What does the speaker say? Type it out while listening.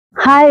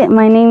Hi,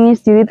 my name is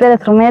Judit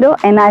Pérez Romero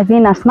and I've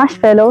been a SMASH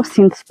Fellow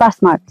since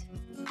past March.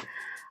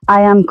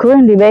 I am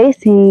currently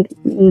based in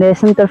the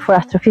Center for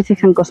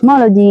Astrophysics and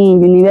Cosmology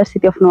in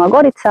University of Nova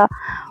Gorica,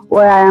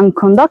 where I am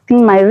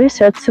conducting my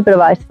research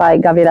supervised by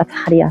Gabriela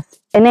Zacharias.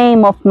 The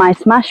name of my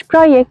SMASH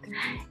project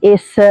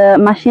is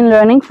Machine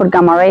Learning for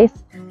Gamma Rays,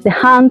 the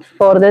hunt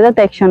for the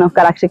detection of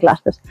galaxy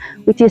clusters,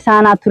 which is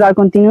a natural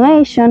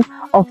continuation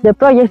of the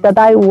project that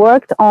I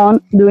worked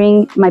on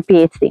during my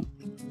PhD.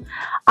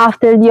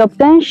 After the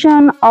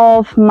obtention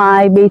of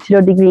my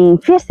bachelor degree in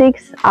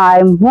physics,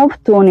 I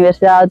moved to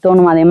Universidad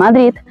Autónoma de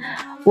Madrid,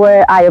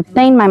 where I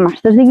obtained my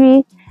master's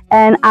degree,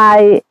 and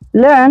I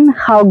learned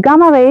how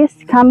gamma rays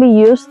can be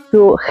used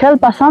to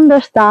help us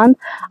understand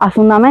a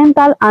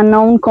fundamental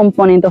unknown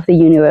component of the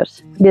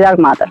universe, the dark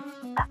matter.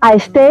 I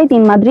stayed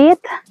in Madrid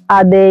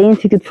at the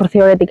Institute for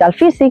Theoretical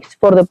Physics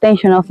for the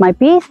obtention of my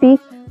PhD,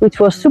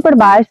 which was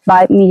supervised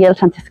by Miguel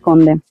Sánchez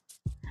Conde.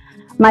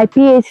 My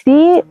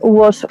PhD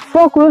was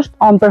focused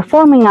on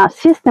performing a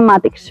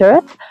systematic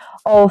search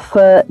of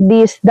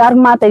this dark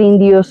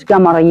matter-induced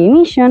gamma ray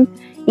emission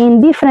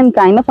in different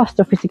kinds of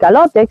astrophysical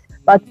objects,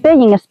 but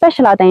paying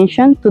special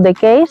attention to the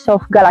case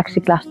of galaxy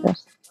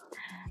clusters.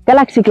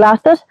 Galaxy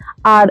clusters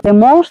are the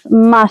most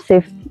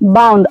massive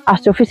bound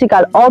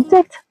astrophysical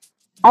objects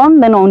on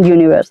the known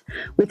universe,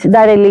 which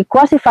directly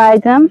classifies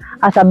them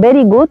as a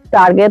very good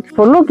target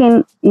for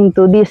looking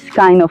into this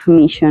kind of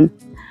emission.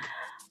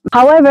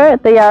 However,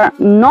 they are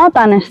not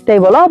an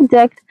unstable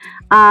object,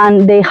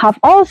 and they have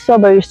also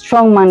very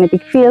strong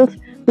magnetic fields,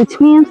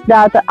 which means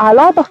that a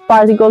lot of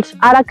particles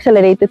are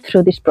accelerated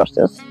through this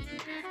process.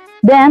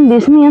 Then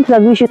this means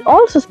that we should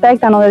also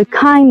expect another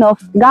kind of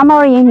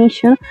gamma ray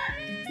emission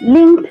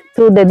linked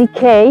to the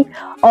decay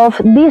of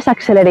these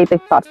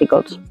accelerated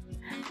particles.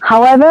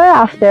 However,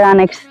 after an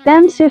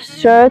extensive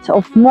search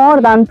of more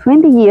than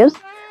 20 years,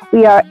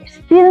 we are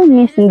still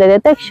missing the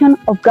detection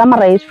of gamma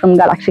rays from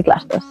galaxy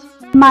clusters.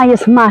 My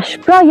SMASH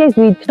project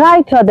will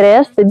try to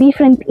address the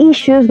different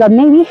issues that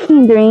may be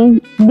hindering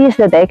this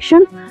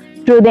detection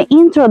through the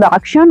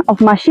introduction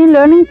of machine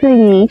learning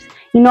techniques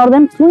in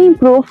order to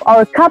improve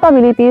our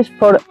capabilities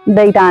for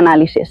data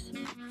analysis.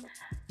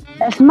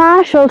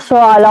 SMASH also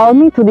allowed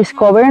me to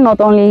discover not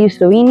only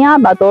Slovenia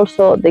but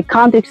also the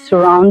countries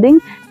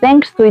surrounding,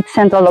 thanks to its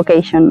central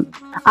location.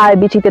 I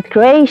visited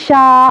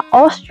Croatia,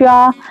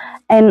 Austria,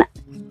 and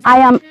I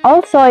am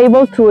also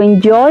able to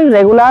enjoy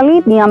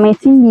regularly the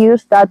amazing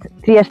views that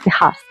Trieste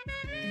has.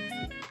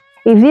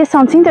 If this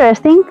sounds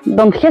interesting,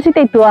 don't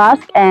hesitate to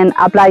ask and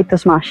apply to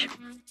SMASH.